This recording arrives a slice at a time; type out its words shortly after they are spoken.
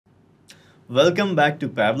Welcome back to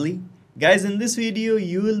Pabbly. Guys, in this video,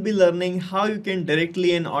 you will be learning how you can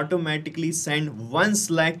directly and automatically send one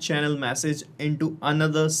Slack channel message into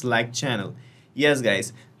another Slack channel. Yes,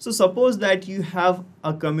 guys. So suppose that you have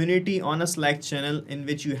a community on a Slack channel in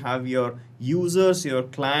which you have your users, your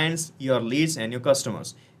clients, your leads, and your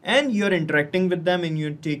customers. And you're interacting with them and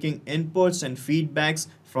you're taking inputs and feedbacks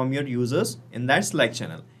from your users in that Slack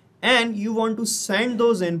channel. And you want to send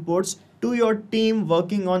those inputs to your team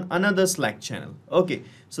working on another Slack channel. Okay,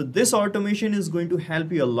 so this automation is going to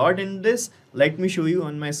help you a lot in this. Let me show you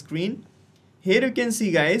on my screen. Here you can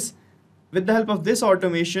see, guys, with the help of this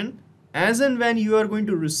automation, as and when you are going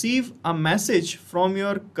to receive a message from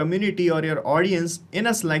your community or your audience in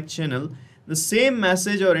a Slack channel, the same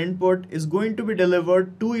message or input is going to be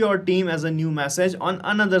delivered to your team as a new message on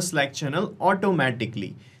another Slack channel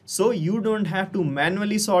automatically. So you don't have to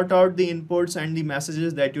manually sort out the inputs and the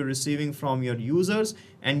messages that you're receiving from your users,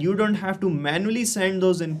 and you don't have to manually send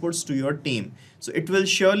those inputs to your team. So it will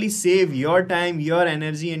surely save your time, your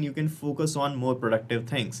energy, and you can focus on more productive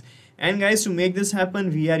things. And guys, to make this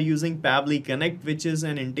happen, we are using Pabbly Connect, which is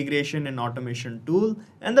an integration and automation tool.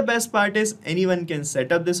 And the best part is anyone can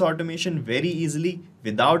set up this automation very easily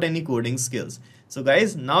without any coding skills. So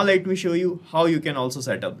guys, now let me show you how you can also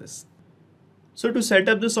set up this. So to set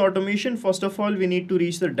up this automation, first of all, we need to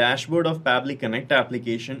reach the dashboard of Pabbly Connect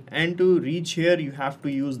application. And to reach here, you have to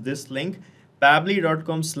use this link,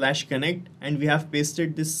 pabbly.com/connect, and we have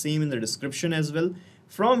pasted this same in the description as well.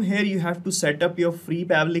 From here, you have to set up your free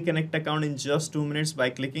Pabbly Connect account in just 2 minutes by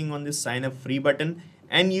clicking on this sign up free button,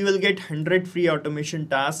 and you will get 100 free automation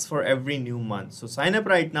tasks for every new month. So sign up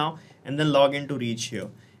right now and then log in to reach here.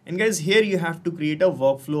 And guys, here you have to create a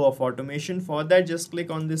workflow of automation. For that, just click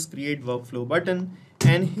on this create workflow button,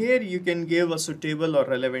 and here you can give a suitable or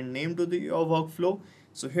relevant name to your workflow.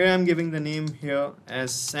 So here I'm giving the name here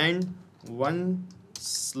as send one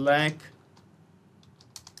Slack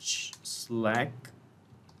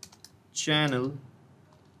channel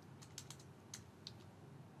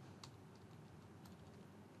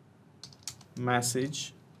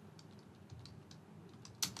message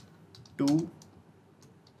to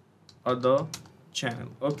other channel.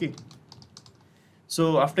 Okay,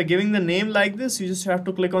 so after giving the name like this, you just have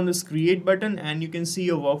to click on this create button, and you can see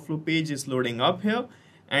your workflow page is loading up here.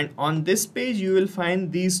 And on this page, you will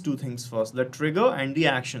find these two things first, the trigger and the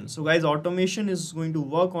action. So guys, automation is going to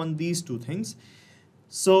work on these two things.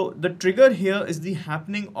 So the trigger here is the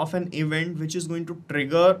happening of an event which is going to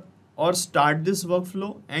trigger or start this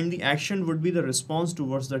workflow, and the action would be the response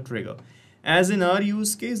towards the trigger. As in our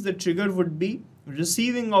use case, the trigger would be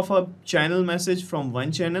receiving of a channel message from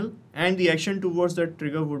one channel, and the action towards that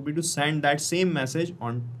trigger would be to send that same message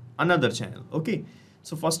on another channel. Okay,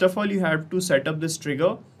 so first of all, you have to set up this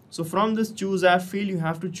trigger. So from this choose app field, you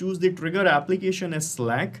have to choose the trigger application as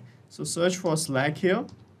Slack. So search for Slack here.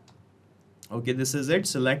 Okay, this is it,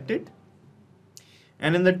 select it.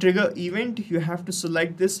 And in the trigger event, you have to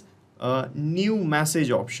select this new message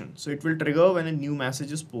option. So it will trigger when a new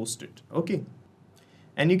message is posted. Okay.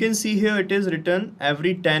 And you can see here it is written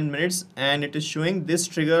every 10 minutes, and it is showing this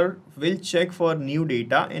trigger will check for new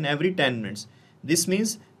data in every 10 minutes. This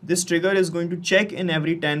means this trigger is going to check in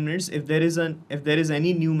every 10 minutes if there is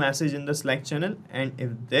any new message in the Slack channel, and if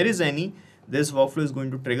there is any, this workflow is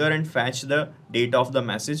going to trigger and fetch the data of the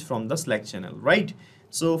message from the Slack channel, right?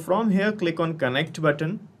 So from here, click on connect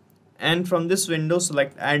button, and from this window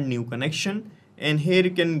select add new connection, and here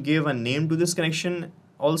you can give a name to this connection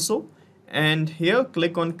also. And here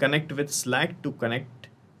click on connect with Slack to connect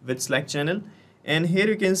with Slack channel, and here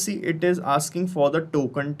you can see it is asking for the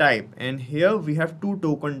token type, and here we have two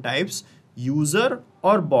token types, user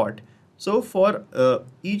or bot. So for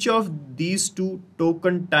each of these two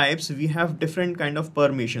token types, we have different kind of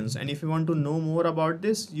permissions, and if you want to know more about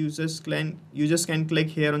this, you just can click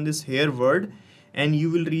here on this here word, and you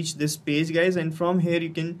will reach this page, guys. And from here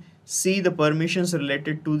you can see the permissions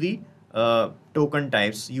related to the token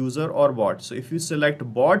types, user or bot. So if you select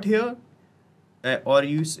bot here,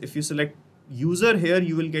 if you select user here,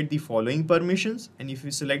 you will get the following permissions, and if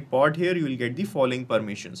you select bot here, you will get the following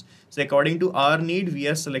permissions. So according to our need, we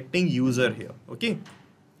are selecting user here. Okay,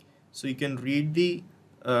 so you can read the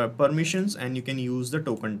permissions and you can use the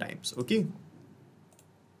token types. Okay,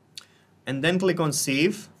 and then click on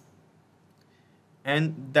save,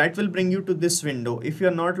 and that will bring you to this window. If you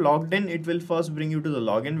are not logged in, it will first bring you to the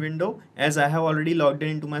login window. As I have already logged in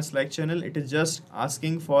into my Slack channel, it is just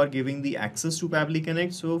asking for giving the access to Pabbly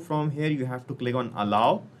Connect. So from here you have to click on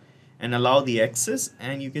allow and allow the access,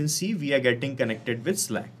 and you can see we are getting connected with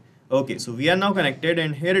Slack. Okay, so we are now connected,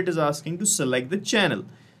 and here it is asking to select the channel.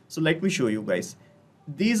 So let me show you, guys.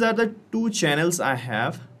 these are the two channels I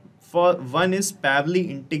have. For one is Pabbly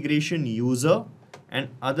integration user and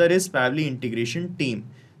other is Pabbly integration team.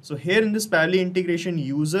 So here in this Pabbly integration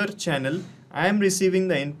user channel, I am receiving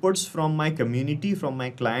the inputs from my community, from my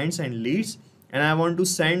clients and leads, and I want to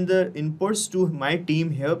send the inputs to my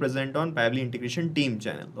team here present on Pabbly integration team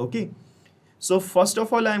channel. Okay. So first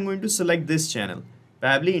of all, I'm going to select this channel,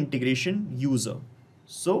 Pabbly integration user.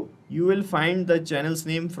 So you will find the channel's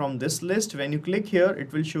name from this list. When you click here,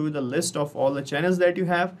 it will show you the list of all the channels that you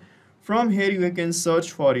have. From here, you can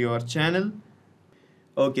search for your channel.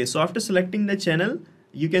 Okay, so after selecting the channel,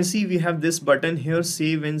 you can see we have this button here,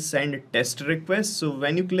 save and send test request. So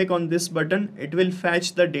when you click on this button, it will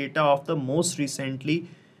fetch the data of the most recently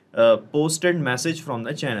posted message from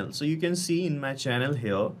the channel. So you can see in my channel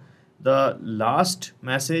here, the last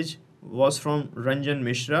message was from Ranjan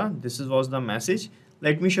Mishra. This was the message.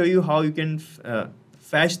 Let me show you how you can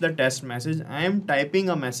fetch the test message. I am typing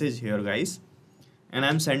a message here, guys, and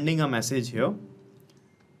I'm sending a message here.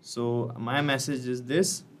 So my message is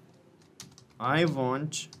this: I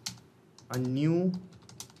want a new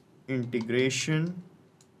integration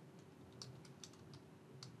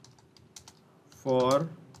for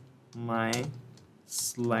my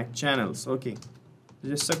Slack channels. Okay,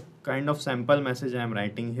 just a kind of sample message I am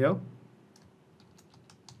writing here.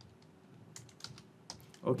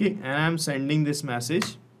 Okay, and I'm sending this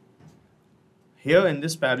message here in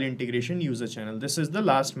this Pabbly integration user channel. This is the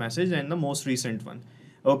last message and the most recent one.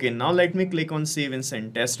 Okay, now let me click on save and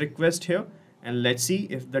send test request here, and let's see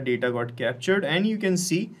if the data got captured. And you can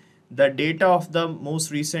see the data of the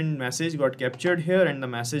most recent message got captured here, and the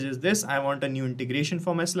message is this: I want a new integration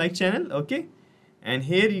for my Slack channel. Okay, and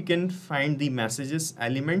here you can find the messages,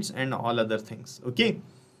 elements, and all other things. Okay,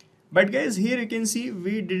 but guys, here you can see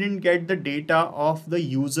we didn't get the data of the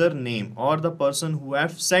user name or the person who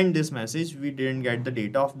have sent this message. We didn't get the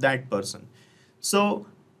data of that person. So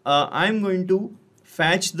I'm going to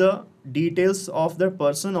fetch the details of the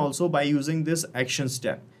person also by using this action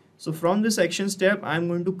step. So from this action step, I'm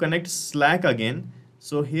going to connect Slack again.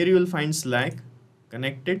 So here you will find Slack,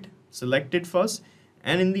 connect it, select it first,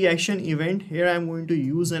 and in the action event here, I'm going to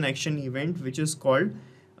use an action event which is called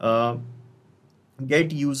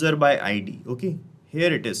get user by ID. Okay,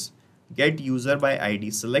 here it is, get user by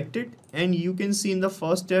ID. Select it, and you can see in the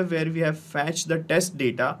first step where we have fetched the test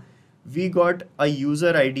data, we got a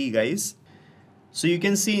user ID, guys. So you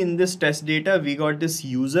can see in this test data, we got this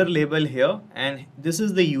user label here, and this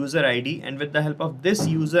is the user ID, and with the help of this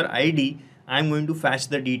user ID, I'm going to fetch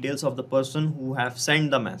the details of the person who have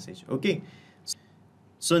sent the message. Okay,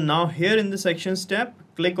 so now here in this action step,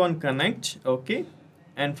 click on connect. Okay,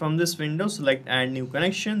 and from this window, select add new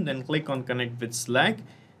connection, then click on connect with Slack,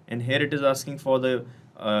 and here it is asking for the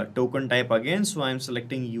token type again, so I'm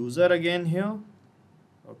selecting user again here.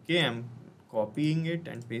 Okay, I'm copying it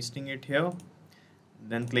and pasting it here,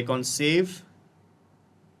 then click on save,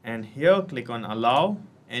 and here click on allow,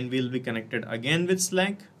 and we'll be connected again with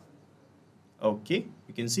Slack. Okay,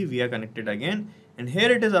 you can see we are connected again, and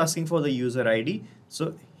here it is asking for the user ID.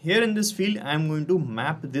 So here in this field, I'm going to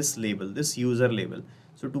map this label, this user label.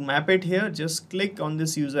 So to map it here, just click on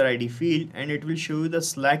this user ID field, and it will show you the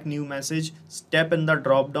Slack new message step in the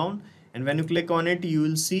drop down. And when you click on it, you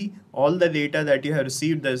will see all the data that you have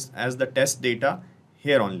received as the test data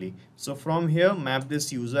here only. So from here, map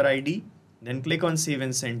this user ID, then click on save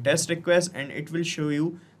and send test request, and it will show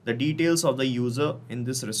you the details of the user in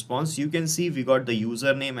this response. You can see we got the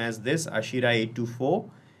username as this, Ashira824,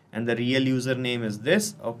 and the real username is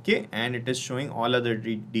this. Okay, and it is showing all other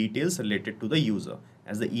details related to the user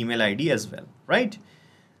as the email ID as well, right?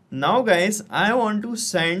 Now guys, I want to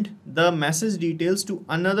send the message details to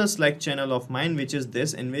another Slack channel of mine, which is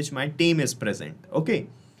this, in which my team is present. Okay,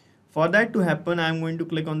 for that to happen, I'm going to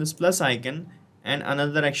click on this plus icon, and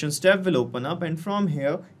another action step will open up, and from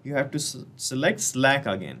here you have to select Slack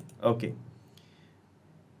again. Okay,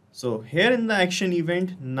 so here in the action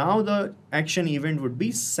event, now the action event would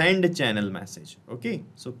be send channel message. Okay,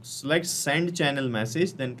 so select send channel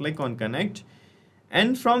message, then click on connect.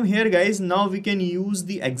 And from here guys, now we can use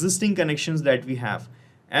the existing connections that we have.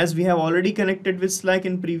 As we have already connected with Slack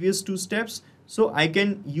in previous two steps, so I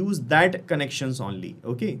can use that connections only.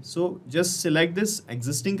 Okay, so just select this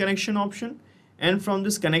existing connection option, and from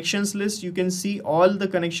this connections list, you can see all the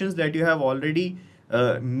connections that you have already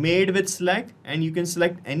made with Slack, and you can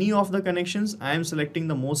select any of the connections. I am selecting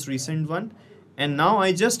the most recent one, and now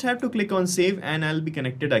I just have to click on save, and I'll be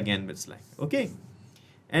connected again with Slack. Okay.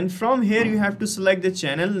 And from here, you have to select the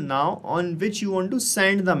channel now on which you want to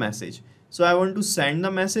send the message. So I want to send the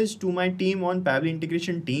message to my team on Pabbly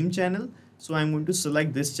integration team channel. So I'm going to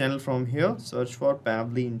select this channel from here, search for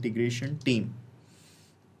Pabbly integration team.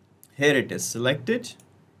 Here it is selected.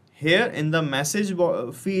 Here in the message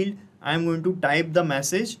field, I'm going to type the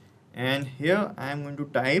message, and here I'm going to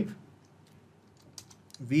type,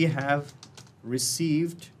 we have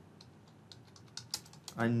received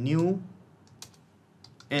a new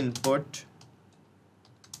input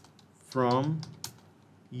from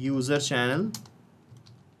user channel.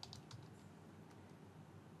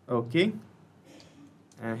 Okay,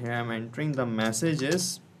 and here I'm entering the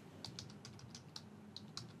messages,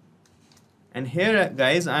 and here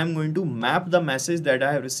guys I'm going to map the message that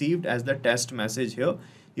I have received as the test message. Here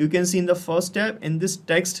you can see in the first step, in this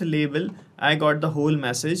text label, I got the whole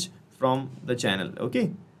message from the channel.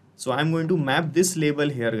 Okay, so I'm going to map this label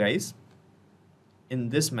here guys in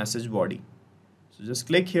this message body. So just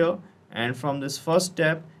click here, and from this first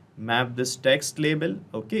step, map this text label.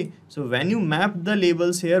 Okay, so when you map the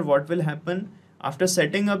labels here, what will happen after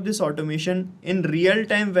setting up this automation in real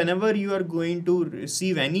time? Whenever you are going to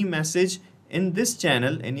receive any message in this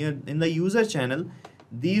channel, in the user channel,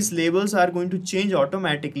 these labels are going to change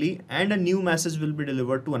automatically, and a new message will be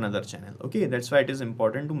delivered to another channel. Okay, that's why it is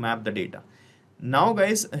important to map the data. Now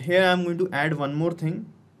guys, here I'm going to add one more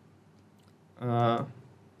thing. The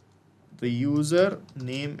user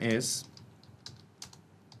name is,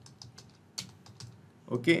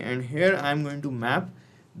 okay, and here I'm going to map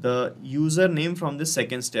the username from the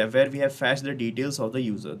second step where we have fetched the details of the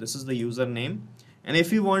user. This is the username, and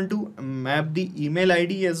if you want to map the email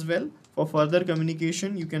ID as well for further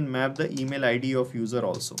communication, you can map the email ID of user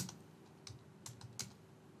also.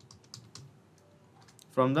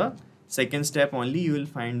 From the second step only you will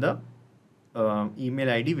find the email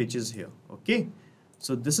ID which is here. Okay,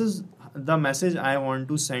 so this is the message I want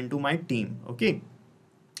to send to my team. Okay,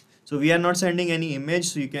 so we are not sending any image,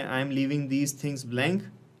 so I'm leaving these things blank.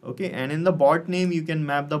 Okay, and in the bot name you can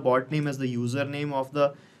map the bot name as the username of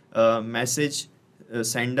the message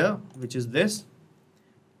sender, which is this.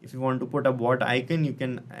 If you want to put a bot icon, you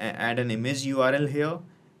can add an image URL here.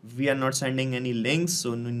 We are not sending any links,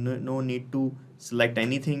 so no need to select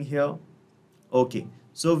anything here. Okay,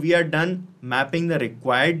 so we are done mapping the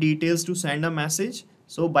required details to send a message.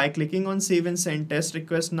 So by clicking on save and send test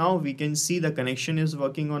request, now we can see the connection is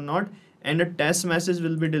working or not, and a test message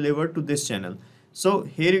will be delivered to this channel. So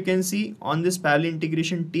here you can see on this Pabbly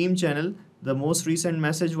integration team channel, the most recent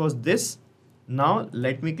message was this. Now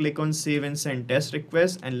let me click on save and send test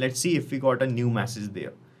request, and let's see if we got a new message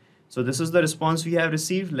there. So this is the response we have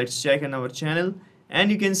received. Let's check in our channel,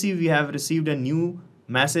 and you can see we have received a new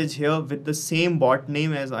message here with the same bot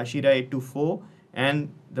name as Ashira824,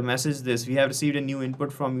 and the message is this: we have received a new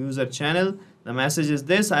input from user channel. The message is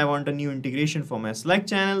this: I want a new integration for my Slack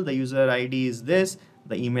channel. The user ID is this,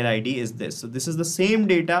 the email ID is this. So this is the same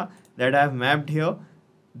data that I have mapped here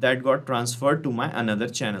that got transferred to my another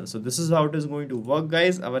channel. So this is how it is going to work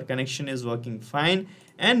guys. Our connection is working fine,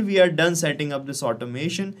 and we are done setting up this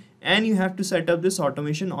automation. And you have to set up this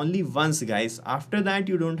automation only once guys. After that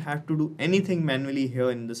you don't have to do anything manually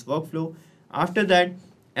here in this workflow. After that,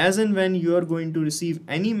 as and when you are going to receive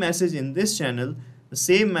any message in this channel, the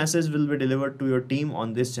same message will be delivered to your team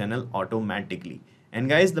on this channel automatically. And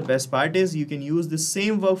guys, the best part is you can use the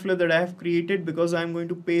same workflow that I have created, because I'm going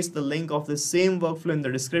to paste the link of the same workflow in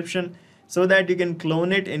the description so that you can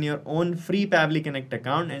clone it in your own free Pabbly Connect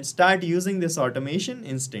account and start using this automation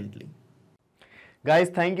instantly. Guys,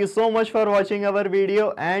 thank you so much for watching our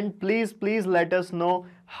video, and please let us know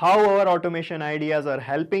how our automation ideas are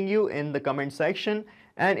helping you in the comment section.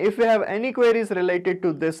 And if you have any queries related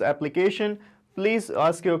to this application, please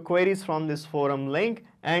ask your queries from this forum link,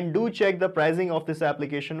 and do check the pricing of this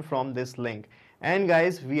application from this link. And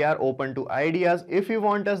guys, we are open to ideas. If you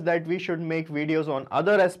want us that we should make videos on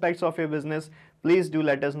other aspects of your business, please do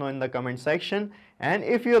let us know in the comment section. And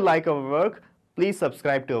if you like our work, please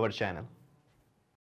subscribe to our channel.